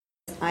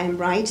I am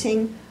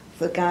writing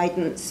for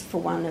guidance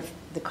for one of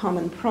the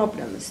common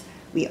problems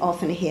we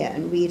often hear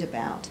and read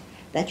about,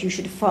 that you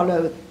should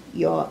follow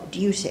your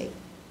duty.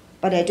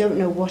 But I don't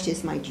know what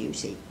is my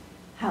duty.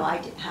 How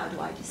do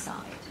I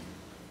decide?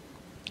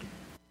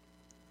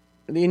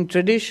 In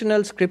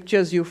traditional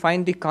scriptures, you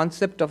find the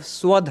concept of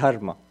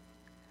swadharma,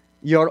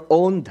 your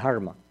own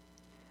dharma.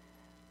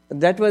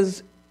 That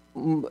was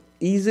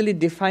easily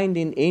defined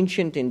in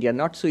ancient India,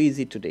 not so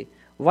easy today.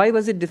 Why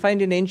was it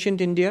defined in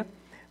ancient India?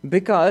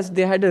 Because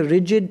they had a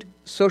rigid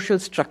social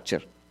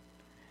structure.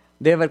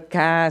 There were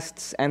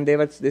castes and there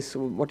was this,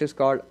 what is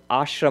called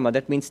ashrama,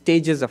 that means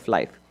stages of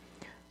life.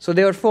 So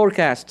there were 4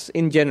 castes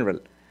in general,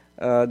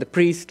 the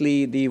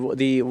priestly,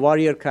 the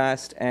warrior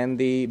caste, and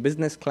the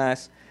business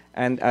class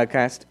and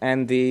caste,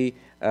 and the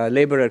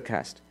laborer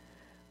caste.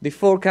 The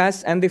 4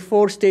 castes and the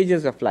 4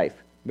 stages of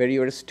life, where you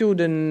were a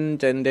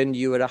student, and then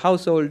you were a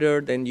householder,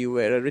 then you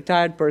were a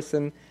retired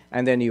person,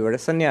 and then you were a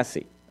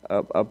sannyasi,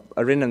 a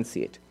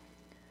renunciate.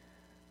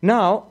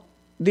 Now,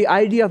 the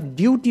idea of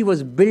duty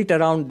was built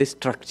around this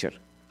structure.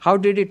 How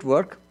did it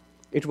work?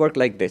 It worked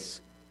like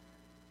this.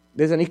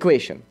 There's an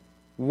equation.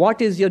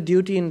 What is your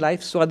duty in life?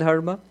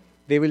 Swadharma.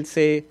 They will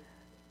say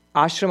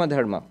ashrama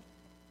dharma.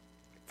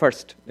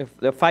 First,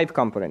 the 5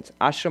 components.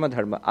 Ashrama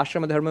dharma.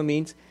 Ashrama dharma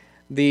means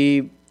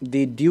the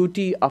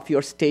duty of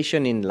your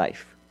station in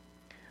life.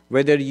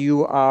 Whether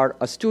you are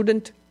a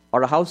student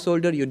or a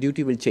householder, your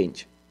duty will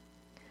change.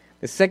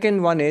 The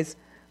second one is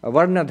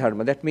varna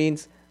dharma. That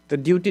means the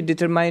duty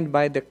determined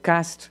by the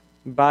caste,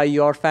 by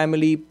your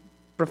family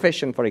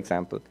profession, for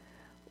example.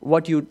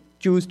 What you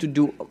choose to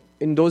do.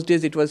 In those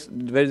days, there was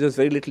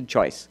very little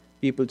choice.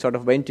 People sort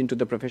of went into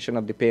the profession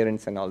of the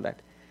parents and all that.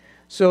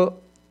 So,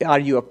 are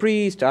you a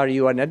priest? Are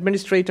you an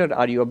administrator?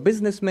 Are you a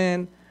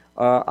businessman?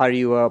 Are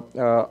you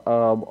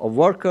a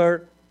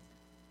worker?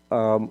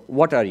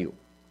 What are you?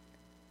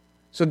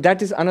 So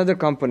that is another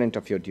component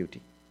of your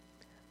duty.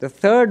 The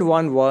third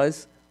one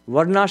was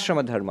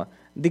varnashrama dharma,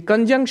 the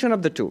conjunction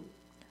of the two.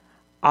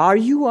 Are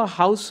you a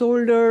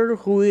householder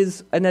who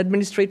is an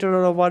administrator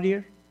or a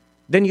warrior?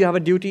 Then you have a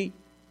duty.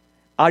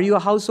 Are you a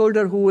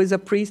householder who is a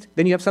priest?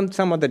 Then you have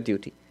some other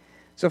duty.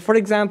 So for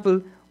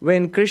example,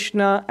 when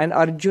Krishna and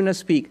Arjuna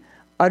speak,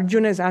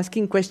 Arjuna is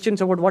asking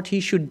questions about what he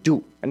should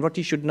do and what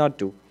he should not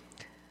do.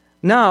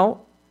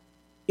 Now,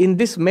 in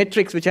this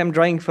matrix which I'm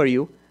drawing for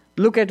you,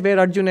 look at where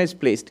Arjuna is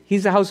placed.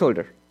 He's a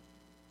householder.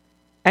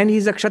 And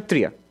he's a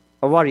kshatriya,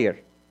 a warrior.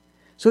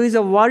 So he's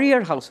a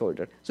warrior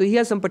householder. So he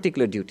has some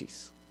particular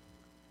duties.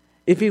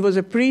 If he was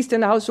a priest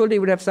and a householder, he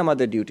would have some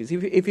other duties.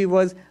 If he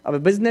was of a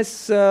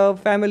business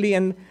family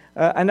and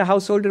a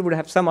householder, would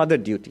have some other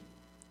duty.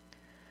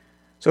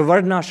 So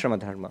varnashrama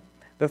dharma.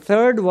 The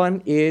third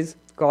one is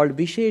called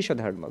vishesha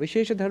dharma.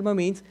 Vishesha dharma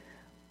means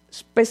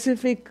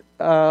specific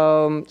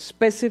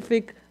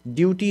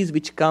duties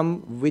which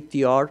come with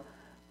your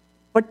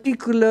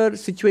particular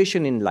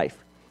situation in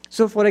life.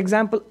 So, for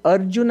example,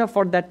 Arjuna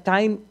for that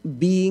time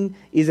being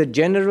is a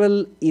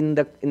general in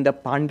the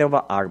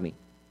Pandava army.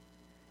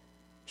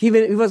 He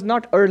was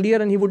not earlier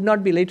and he would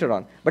not be later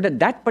on. But at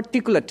that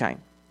particular time,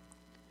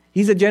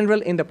 he's a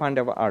general in the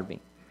Pandava army.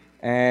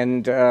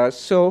 And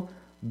so,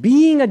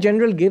 being a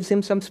general gives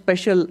him some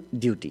special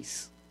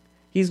duties.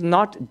 He's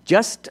not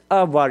just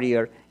a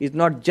warrior. He's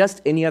not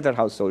just any other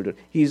householder.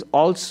 He's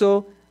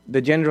also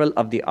the general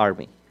of the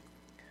army.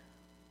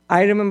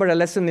 I remember a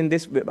lesson in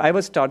this. I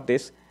was taught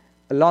this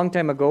a long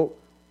time ago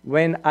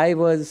when I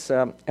was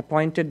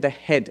appointed the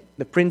head,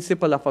 the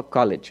principal of a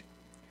college.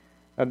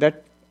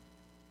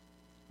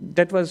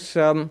 That was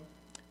a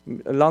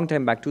long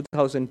time back,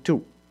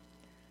 2002.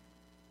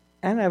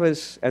 And I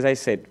was, as I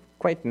said,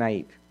 quite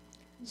naive.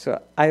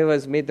 So I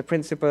was made the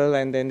principal,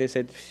 and then they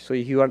said, so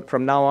you are,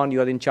 from now on,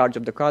 you are in charge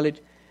of the college.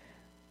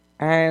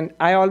 And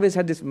I always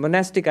had this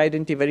monastic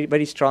identity very,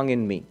 very strong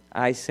in me.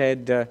 I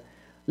said,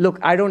 look,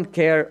 I don't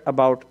care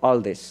about all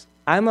this.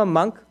 I'm a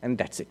monk, and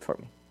that's it for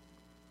me.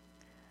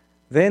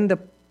 Then the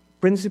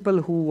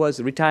principal who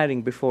was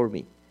retiring before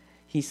me,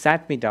 he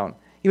sat me down.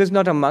 He was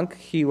not a monk,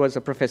 he was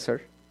a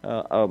professor,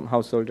 a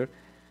householder,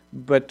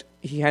 but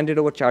he handed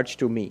over charge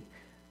to me.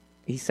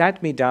 He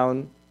sat me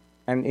down,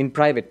 and in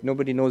private,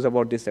 nobody knows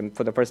about this, and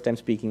for the first time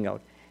speaking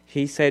out.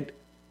 He said,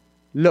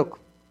 look,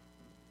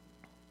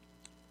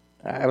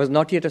 I was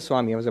not yet a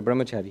Swami, I was a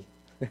brahmachari.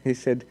 He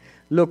said,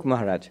 look,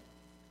 Maharaj,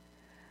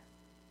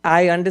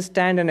 I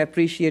understand and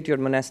appreciate your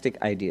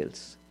monastic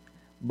ideals,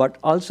 but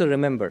also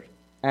remember,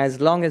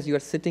 as long as you are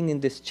sitting in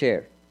this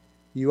chair,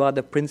 you are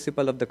the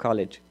principal of the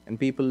college, and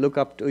people look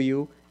up to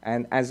you,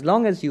 and as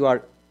long as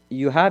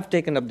you have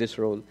taken up this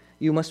role,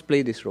 you must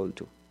play this role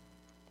too.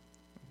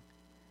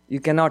 You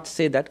cannot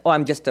say that, oh,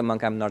 I'm just a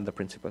monk, I'm not the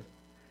principal.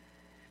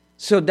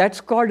 So that's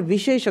called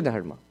Vishesha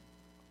Dharma.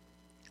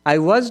 I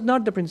was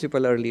not the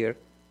principal earlier,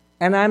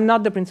 and I'm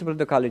not the principal of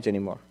the college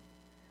anymore.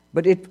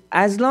 But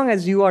as long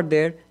as you are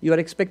there, you are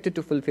expected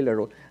to fulfill a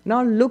role.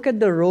 Now look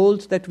at the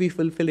roles that we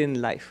fulfill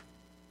in life.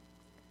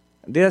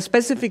 There are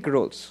specific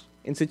roles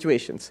in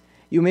situations.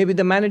 You may be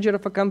the manager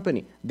of a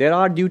company. There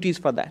are duties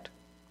for that.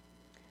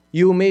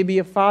 You may be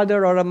a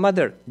father or a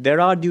mother. There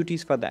are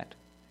duties for that.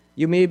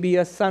 You may be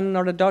a son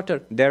or a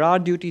daughter. There are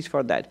duties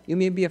for that. You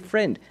may be a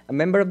friend, a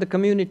member of the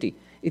community.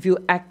 If you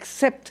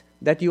accept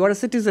that you are a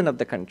citizen of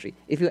the country,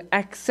 if you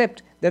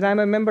accept that I'm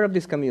a member of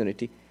this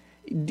community,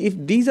 if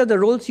these are the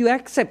roles you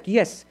accept,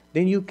 yes,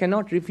 then you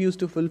cannot refuse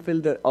to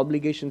fulfill the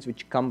obligations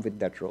which come with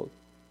that role.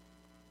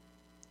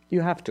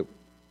 You have to.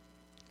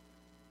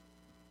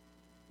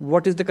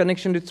 What is the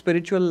connection with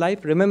spiritual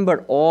life?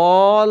 Remember,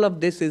 all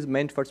of this is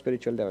meant for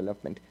spiritual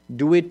development.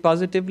 Do it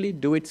positively,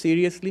 do it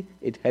seriously,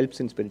 it helps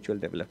in spiritual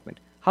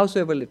development.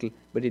 Howsoever little,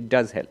 but it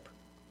does help.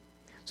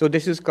 So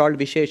this is called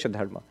Vishesha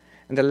Dharma.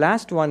 And the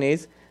last one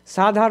is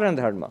Sadharana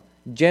Dharma,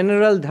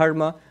 general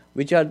Dharma,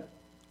 which are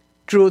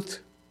truth,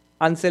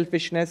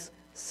 unselfishness,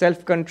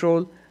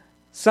 self-control,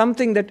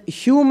 something that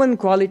human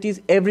qualities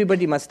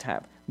everybody must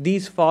have.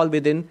 These fall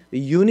within the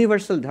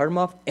universal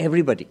Dharma of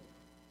everybody.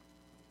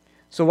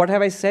 So what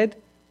have I said?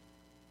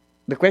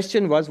 The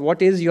question was,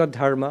 what is your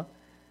Dharma?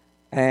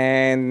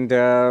 And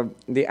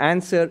the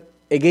answer,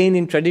 again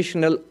in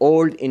traditional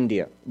old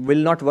India, will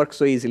not work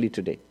so easily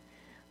today,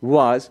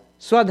 was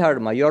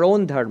Swadharma, your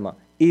own Dharma,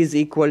 is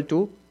equal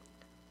to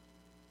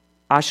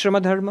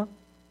Ashrama Dharma,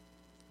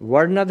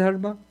 Varna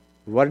Dharma,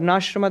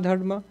 Varnashrama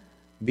Dharma,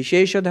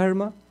 Vishesha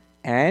Dharma,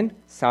 and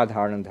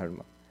Sadharana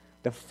Dharma.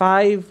 The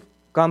 5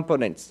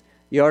 components,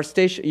 your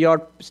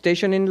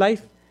station in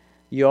life,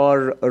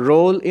 your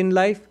role in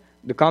life,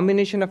 the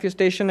combination of your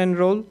station and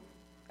role,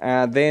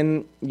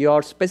 then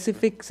your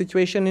specific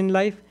situation in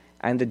life,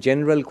 and the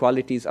general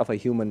qualities of a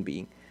human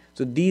being.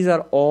 So these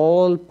are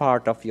all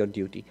part of your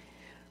duty.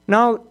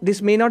 Now,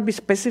 this may not be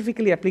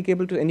specifically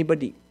applicable to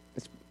anybody,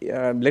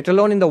 let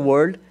alone in the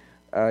world,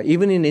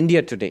 even in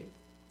India today,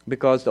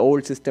 because the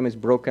old system is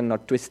broken or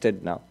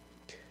twisted now.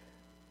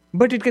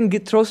 But it can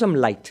throw some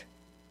light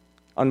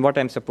on what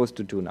I'm supposed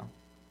to do now.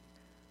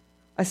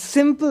 A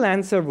simple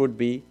answer would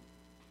be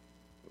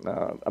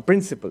a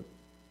principle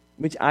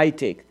which I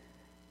take.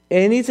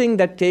 Anything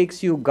that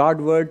takes you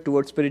Godward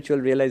towards spiritual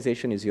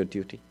realization is your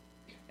duty.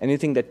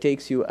 Anything that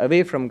takes you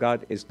away from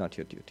God is not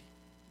your duty.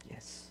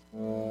 Yes.